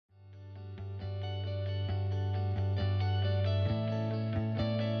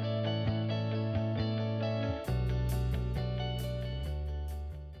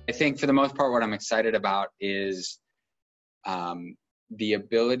think for the most part, what I'm excited about is the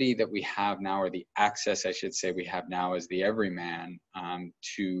ability that we have now, or the access, I should say, we have now as the everyman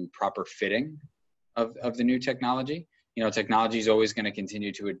to proper fitting of the new technology. You know, technology is always going to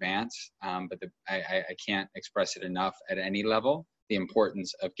continue to advance, but I can't express it enough at any level, the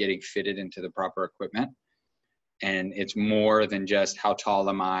importance of getting fitted into the proper equipment. And it's more than just how tall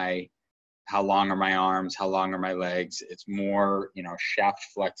am I, how long are my arms, how long are my legs. It's more, you know, shaft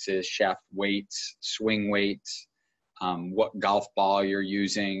flexes, shaft weights, swing weights, what golf ball you're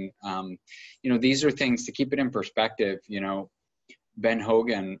using. You know, these are things to keep it in perspective. You know, Ben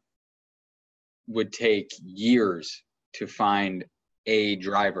Hogan would take years to find a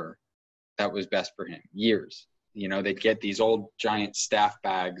driver that was best for him. Years. You know, they'd get these old giant staff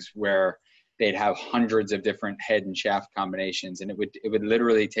bags where they'd have hundreds of different head and shaft combinations, and it would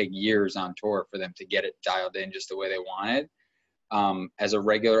literally take years on tour for them to get it dialed in just the way they wanted. As a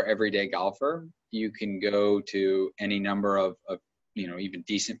regular everyday golfer, you can go to any number of you know, even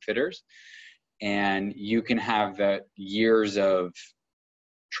decent fitters, and you can have that years of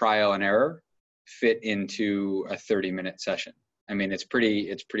trial and error fit into a 30-minute session. I mean, it's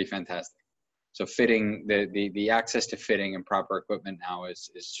pretty fantastic. So fitting, the access to fitting and proper equipment now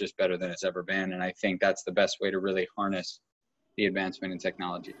is just better than it's ever been. And I think that's the best way to really harness the advancement in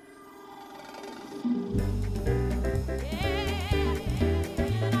technology.